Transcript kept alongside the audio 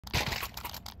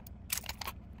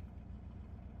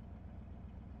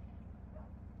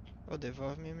Ô,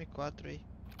 devolve minha M4 aí.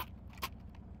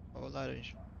 Ô,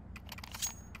 laranja.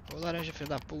 Ô, laranja, filho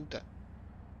da puta.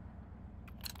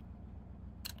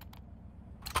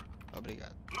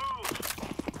 Obrigado.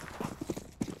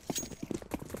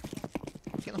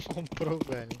 Por que não comprou,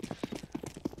 velho?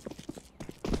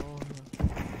 Porra.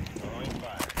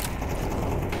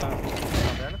 Tá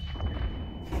vendo?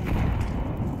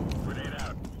 Grenade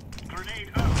out.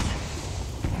 Grenade out.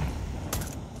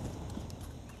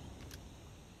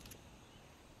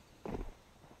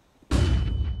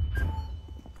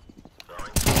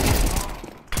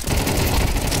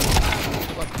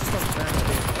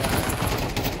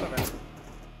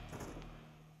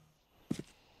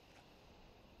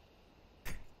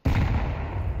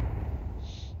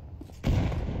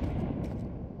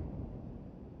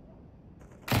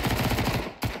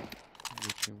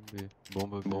 B.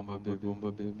 Bomba B, bomba B,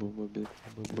 bomba B, bomba B,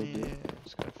 bomba B.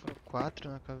 Os caras foram 4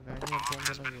 na caverna e a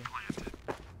bomba na B.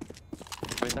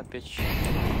 Foi tapete.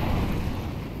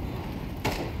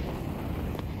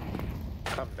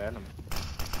 Caverna, mano.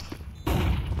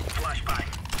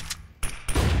 Flashbang.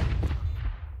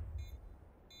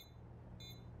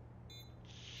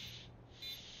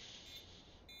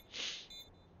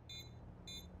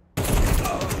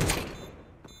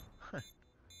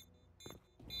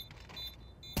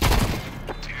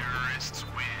 Terrorists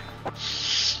win.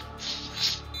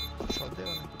 Só deu,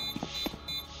 né?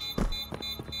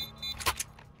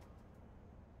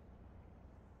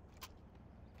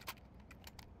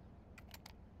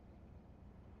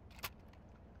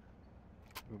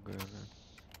 Jogando.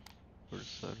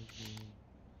 Forçaram de...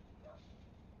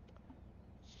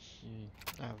 E aí?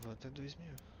 Ah, vou até 2000.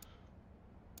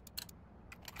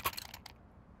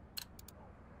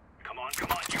 Come on,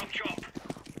 jump, jump.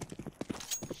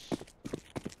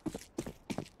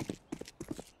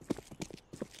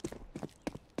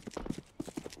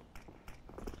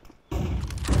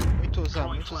 Muito usar,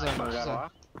 muito usar, muito Jogaram usar.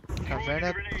 lá.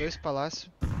 Caverna, 2 palácios.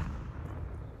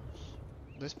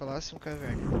 2 palácios e 1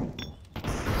 caverna.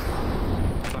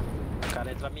 O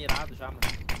cara entra mirado já, mano.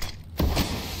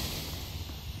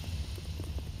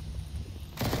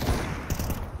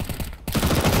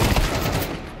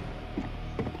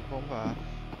 Bomba A.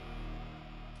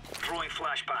 Throwing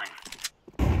flashbang.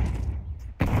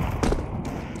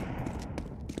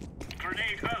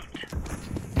 Grenade out.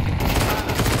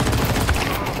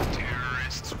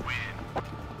 Terrorists win.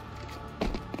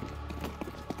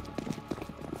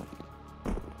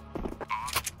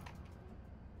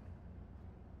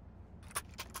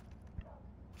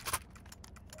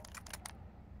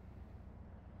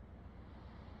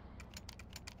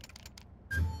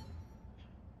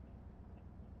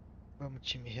 Vamos,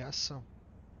 time, reação.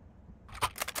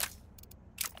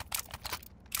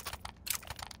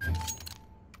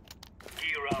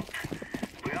 Gear up.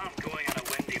 We aren't going on a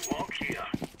windy walk here.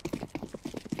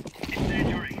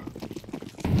 Incendiary.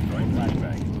 Throwing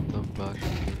flashbang. Tá baixo,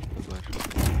 tá baixo.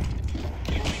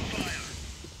 Throwing fire.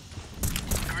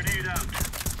 Grenade out.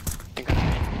 Tem cara.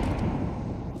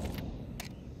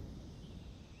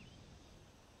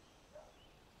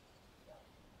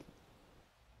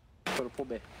 Foram pro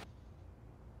B.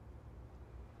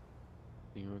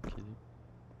 Tem um aqui.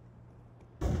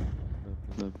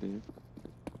 Na B.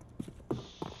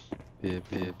 B.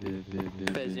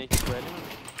 Pezinho aqui com ele, mano.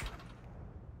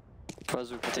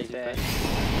 Faz o que tem de pé.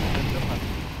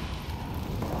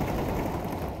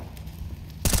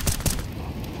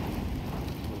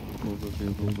 Bomba B,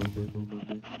 bomba B, bomba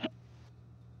B.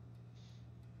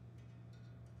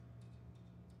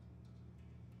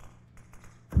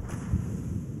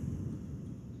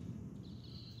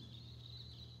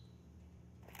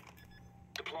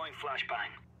 Deploying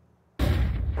flashbang.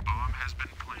 Bomb has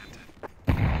been planted.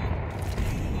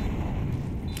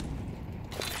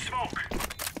 Smoke.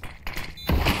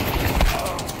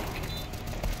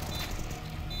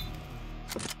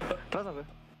 Traz a ver.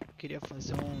 Queria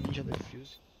fazer um ninja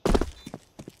defuse.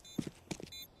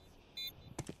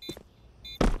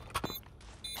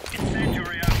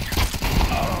 Incendiary out.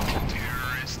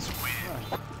 Terrorists win.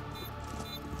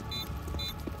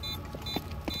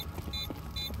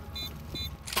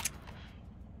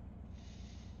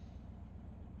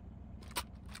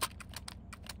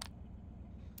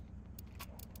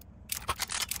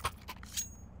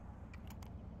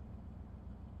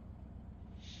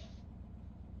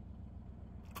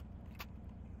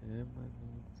 É, mano.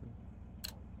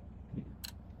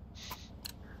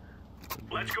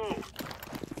 Let's go.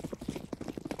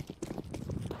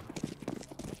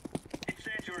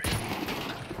 Incendiary.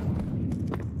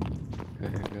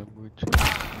 Carrega muito.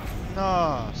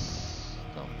 Nossa,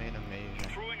 tomei no meio já.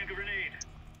 Throwing a grenade.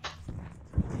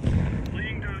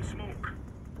 Laying down smoke.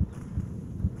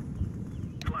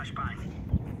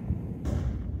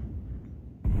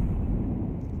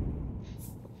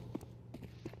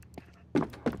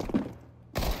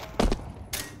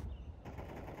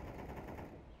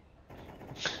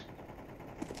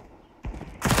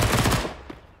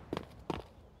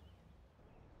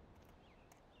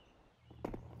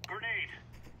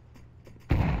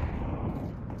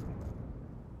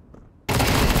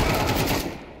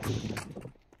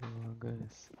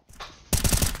 CS.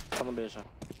 Tá no B já.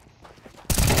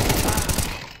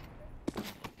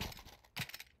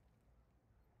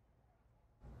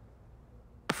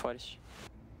 Forest.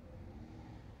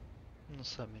 Não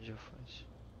sabe onde é Forest.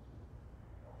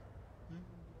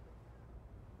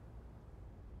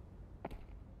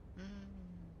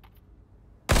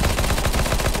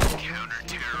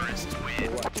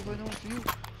 Não viu.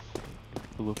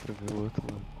 Pulou pra ver o outro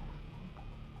lá.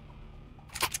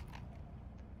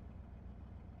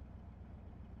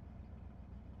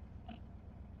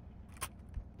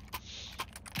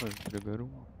 Mano, entregaram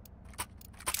um.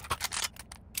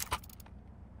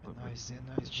 É nóis, time,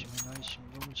 é nóis, time.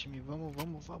 Vamos, time,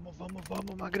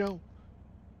 vamos, magrão.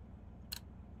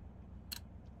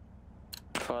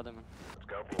 Foda, mano.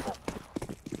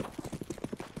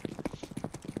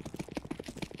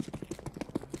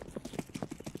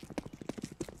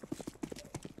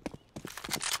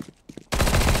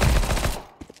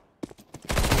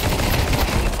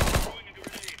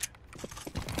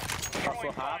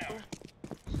 Passou rato.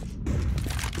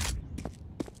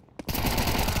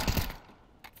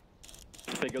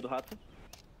 Peguei o do rato.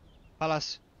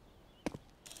 Palácio,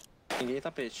 Ninguém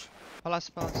tapete.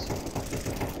 palácio.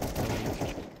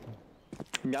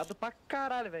 Miado pra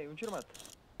caralho, velho. Um tiro mata.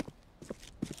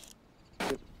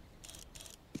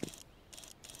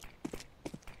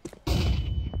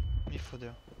 Me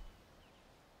fodeu.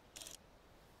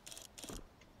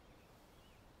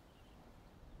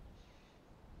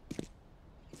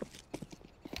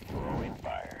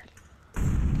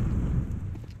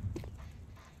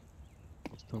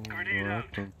 Estão lá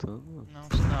plantando. Não,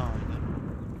 ainda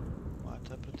não. O ar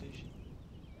tá protegido.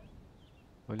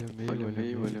 Olha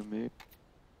meio.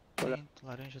 Tem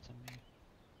laranja também.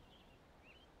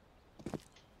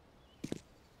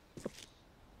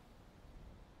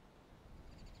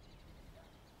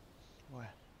 Ué,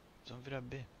 eles vão virar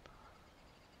B.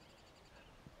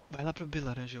 Vai lá pro B,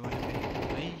 laranja, olha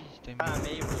B. Ih, tem Ah,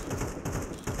 meio. meio.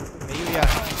 Meio e a.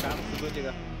 Cara, vou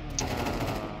ligar.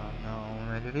 Ah,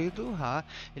 não, ele veio do rato.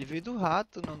 Ele veio do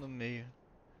rato, não do meio.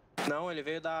 Não, ele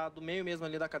veio do meio mesmo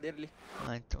ali, da cadeira ali.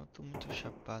 Ah, então eu tô muito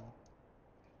chapado.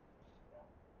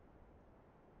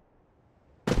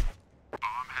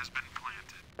 Bomb has been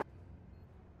planted.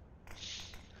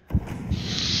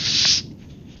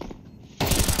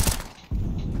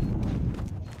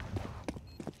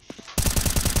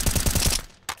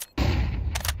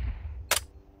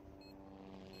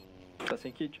 Tá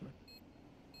sem kit, mano.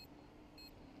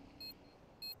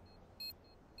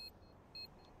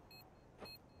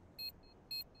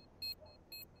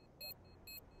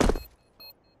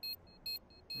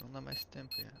 Não dá mais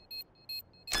tempo já.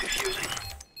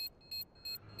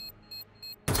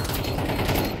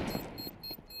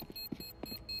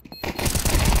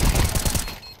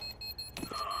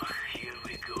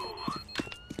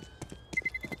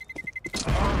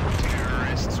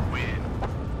 Terrorists win.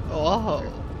 Oh!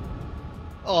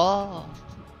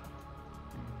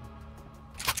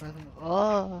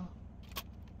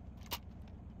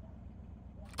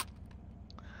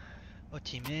 Ô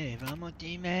time, vamos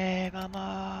time,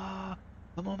 vamos!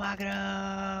 Vamos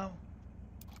magrão!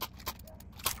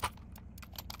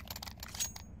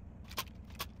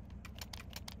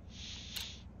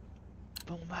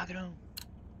 Vamos magrão!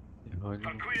 E olha.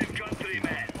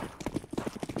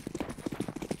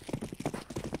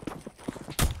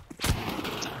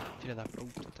 Filha da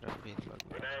puta, travei no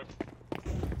bagulho.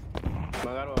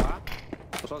 Mangaram lá.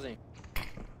 Tô sozinho.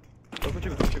 Tô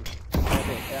contigo.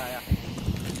 É.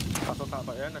 Passou a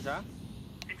caverna já.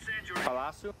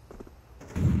 Palácio.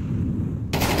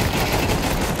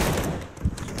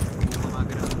 Vamos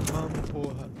magrão, vamos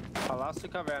porra! Palácio e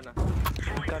caverna.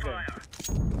 Caverna.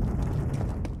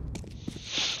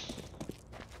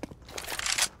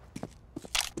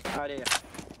 Areia.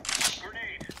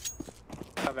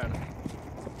 Caverna.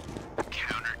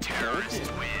 Counter-terrorists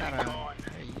win. Caralho,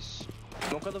 é isso.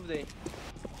 Nunca duvidei.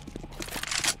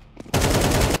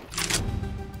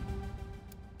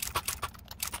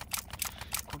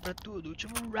 Compra tudo,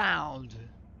 último round.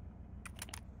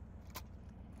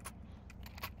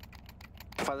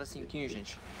 Faz a 5,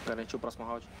 gente. Garantiu o próximo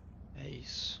round. É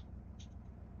isso.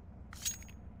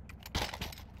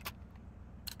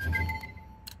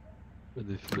 Pra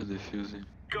defuse.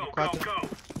 Go, Quatro. go.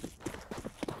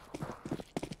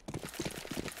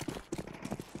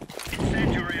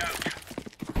 Incendiary out.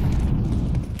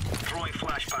 Throwing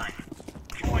flashbang.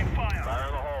 Throwing fire. Fire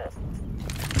in the hole.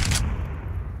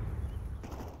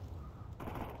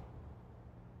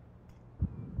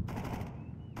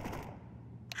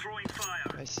 Throwing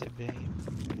fire. Vai ser bem.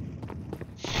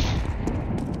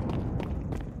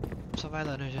 Só vai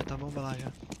laranja, tá bomba lá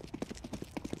já.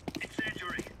 Incendiary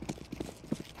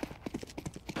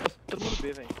Todo mundo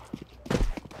B, velho.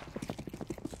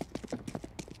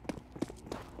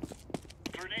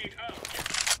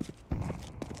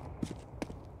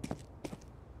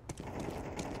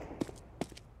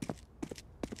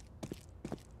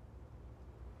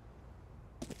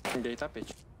 Dei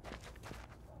tapete.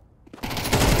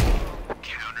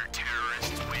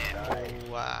 Counter-terrorists win.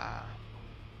 Boa!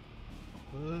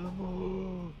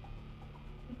 Vamos!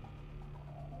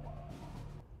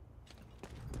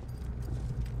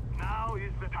 Now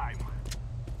is the time.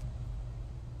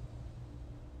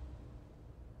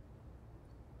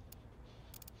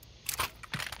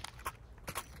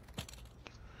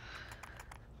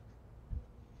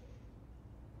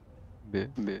 B,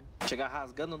 B. Chegar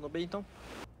rasgando no B, então.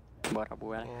 Bora,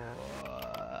 boa.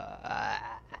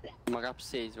 Vamos H pro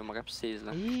 6, vamos H pro 6,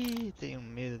 né? Ih, tenho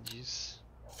medo disso.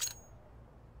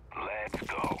 Let's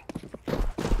go.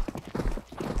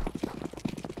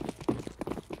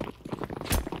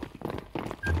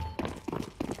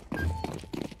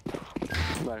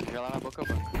 Bora, joga lá na boca,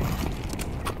 banco.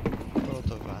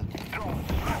 Voltou, vá.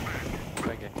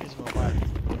 Peguei. Fiz uma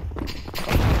marca.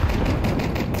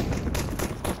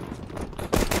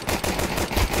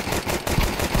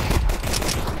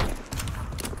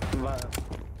 Vai.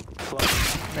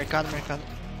 Mercado.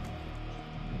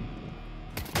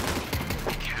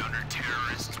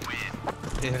 Counter-terrorists win.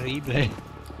 Terrible.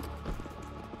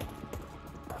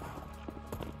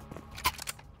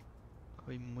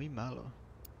 Foi muito malo.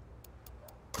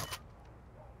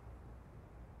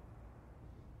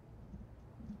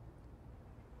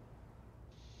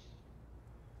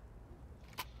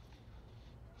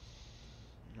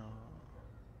 No.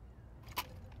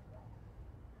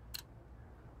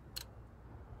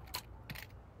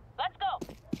 Let's go.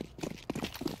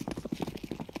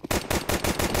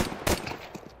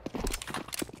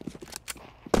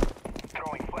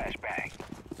 Throwing flashbang.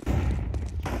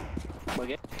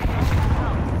 Buguei.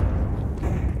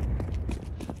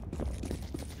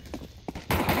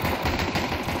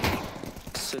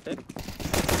 CT.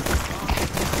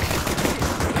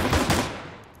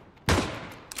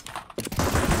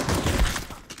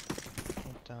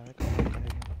 Puta, olha que eu tô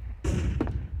carregando.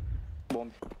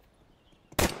 Bombe.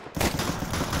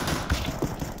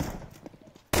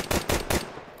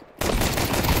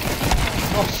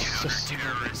 Nossa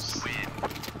senhora. Terrorists win.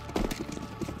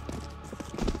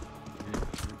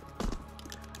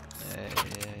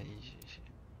 GG.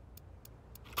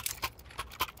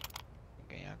 Vou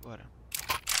ganhar agora.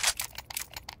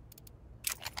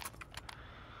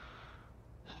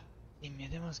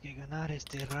 Tenemos que ganar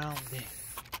este round.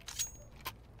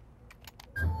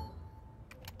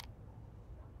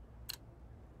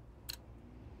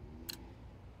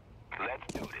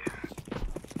 Let's do this.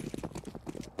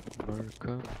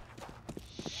 Marca.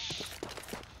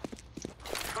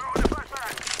 Throwing a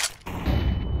flashbang.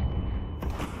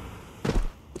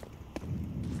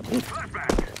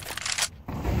 Flashbang.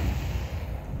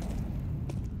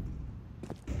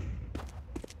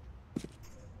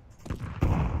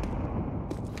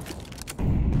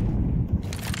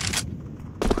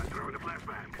 I'm throwing a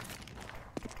flashbang.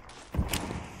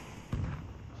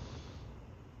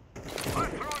 I'm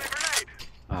throwing a grenade.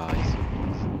 Ah, isso é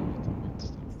muito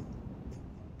estranho.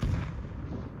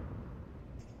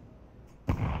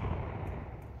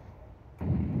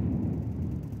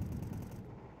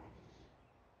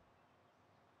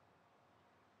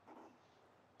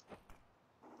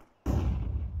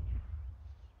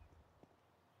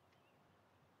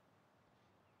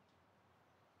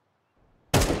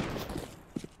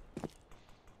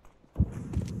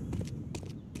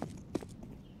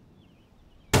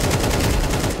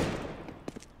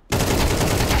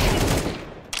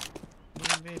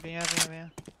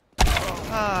 Venha.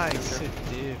 Ai,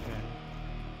 CT,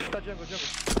 velho. Tá jungle.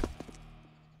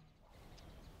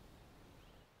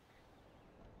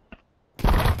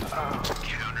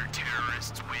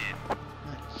 Counter-terrorists win.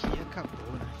 Aqui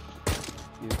acabou, né?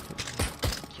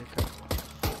 Aqui acabou.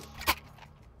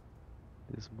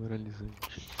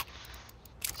 Desmoralizante.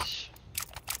 Ixi,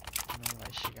 não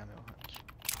vai chegar meu rank.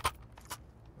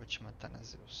 Vou te matar na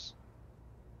Zeus.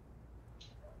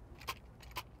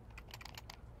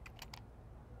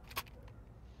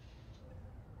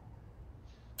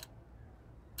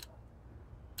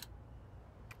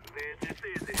 This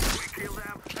is easy. We kill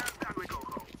them and then we go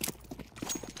home.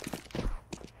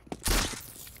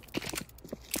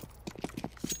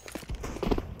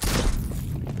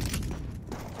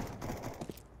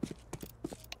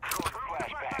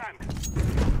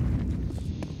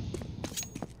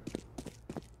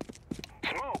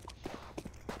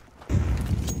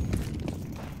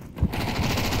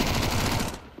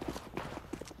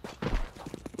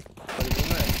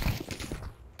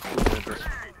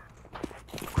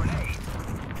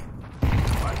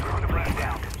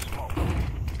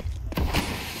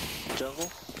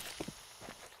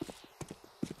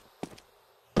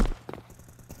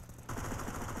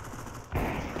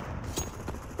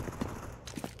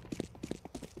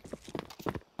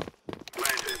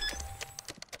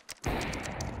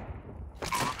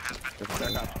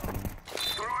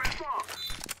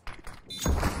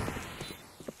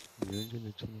 grande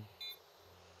net não.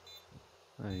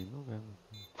 Aí não vai, mano.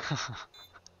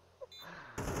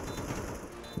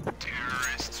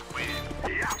 Terrorists win.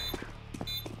 Yeah.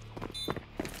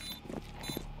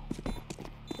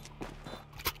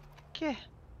 Que?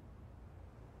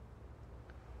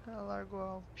 Ela largou o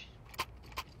Alp.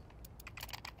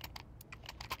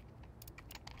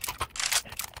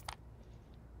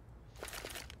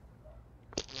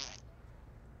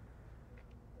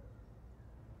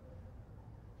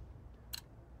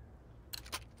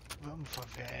 Vamos,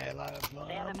 favela,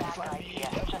 vamos, família.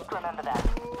 Just remember that.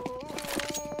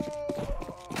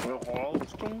 Eu rolo,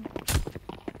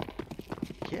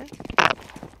 Que?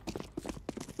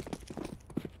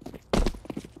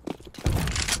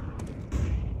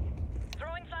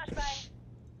 Throwing flashbang.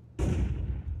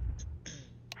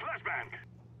 Flashbang.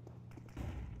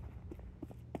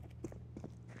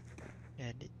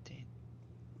 É, detém.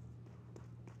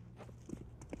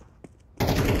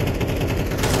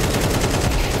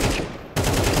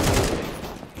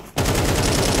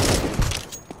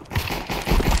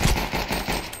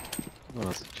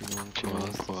 Nossa, tinha uma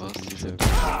costa ali,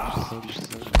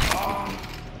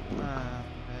 Ah,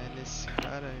 velho, esse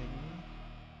cara aí.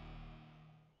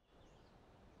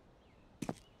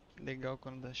 Legal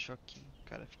quando dá choquinho, o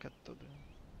cara fica todo.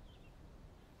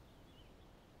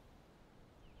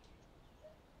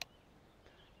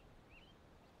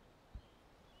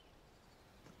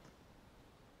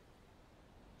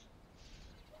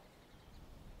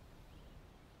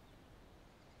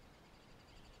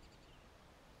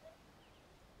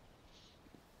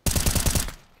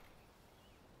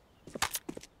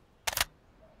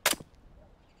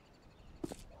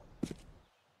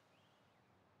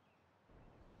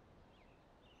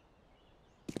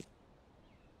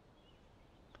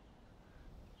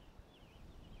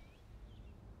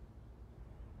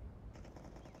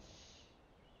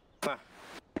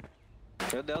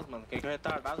 Meu Deus, mano, quem que é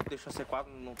retardado que deixou C4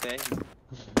 no TR?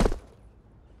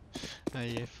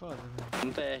 Aí é foda, né?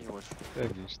 No TR hoje. A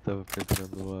gente tava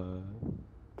pegando a...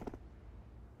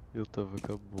 Eu tava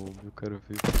com a bomba e o cara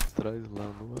veio por trás lá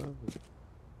no ar, velho.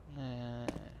 É...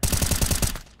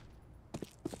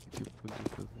 O que podia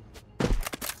fazer?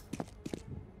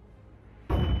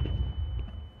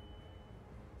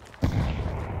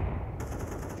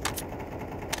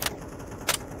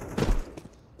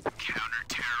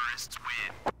 Counter-terrorists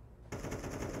win.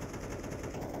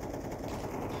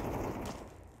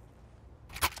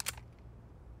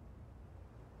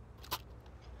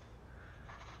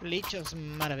 Lichos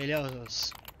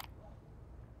maravilhosos.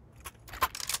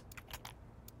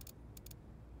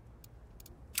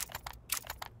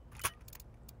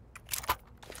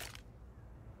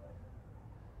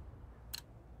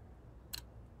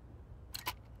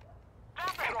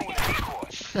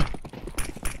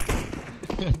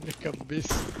 Minha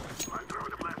cabeça. I'm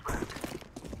throwing the flashbang.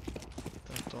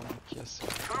 Então toma aqui assim.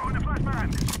 Throwing the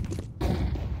flashbang.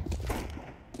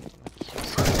 Aqui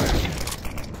assim.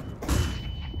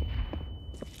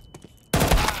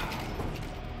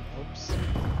 Ops.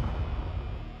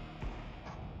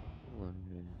 Ué,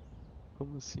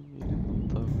 como assim ele não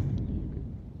tava em liga?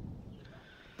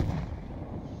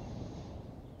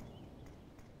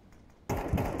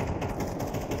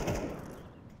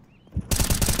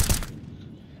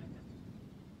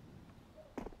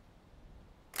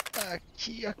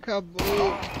 Aqui acabou.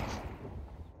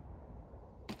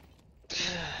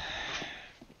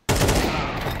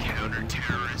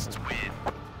 Counter-terrorists win.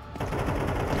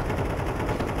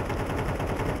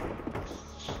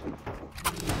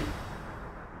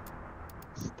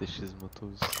 Esse TX matou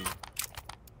o sim.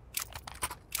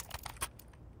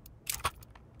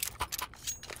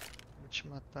 Vou te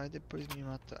matar e depois me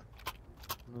matar.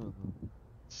 Não.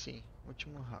 Sim,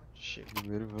 último round. Chega.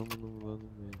 Primeiro vamos no lá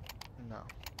no meio. Não.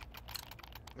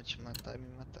 Vou te matar e me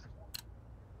matar.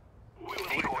 We'll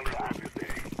be going down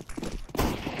today.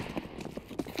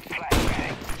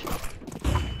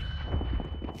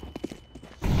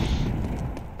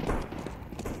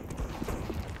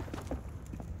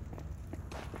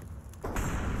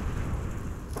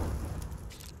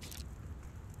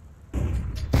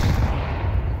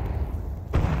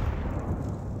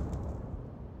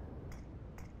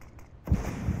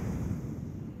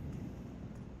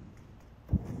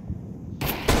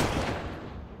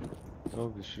 Ó, o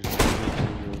bicho já tá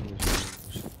pegando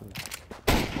já.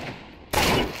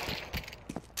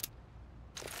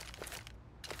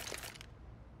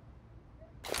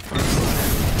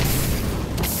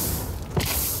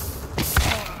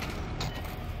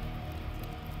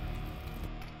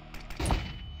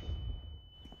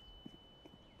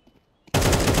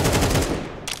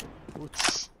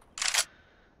 Putz.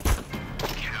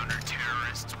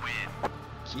 Counter-terrorists win.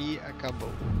 que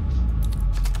acabou.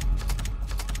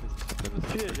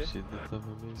 Essa GG. partida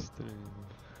tava meio estranha.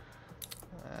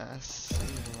 Ah, sei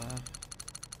lá.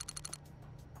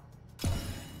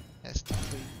 Esta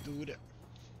foi dura.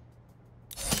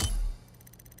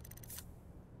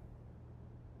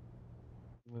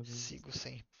 Mas Sigo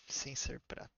sem ser prata.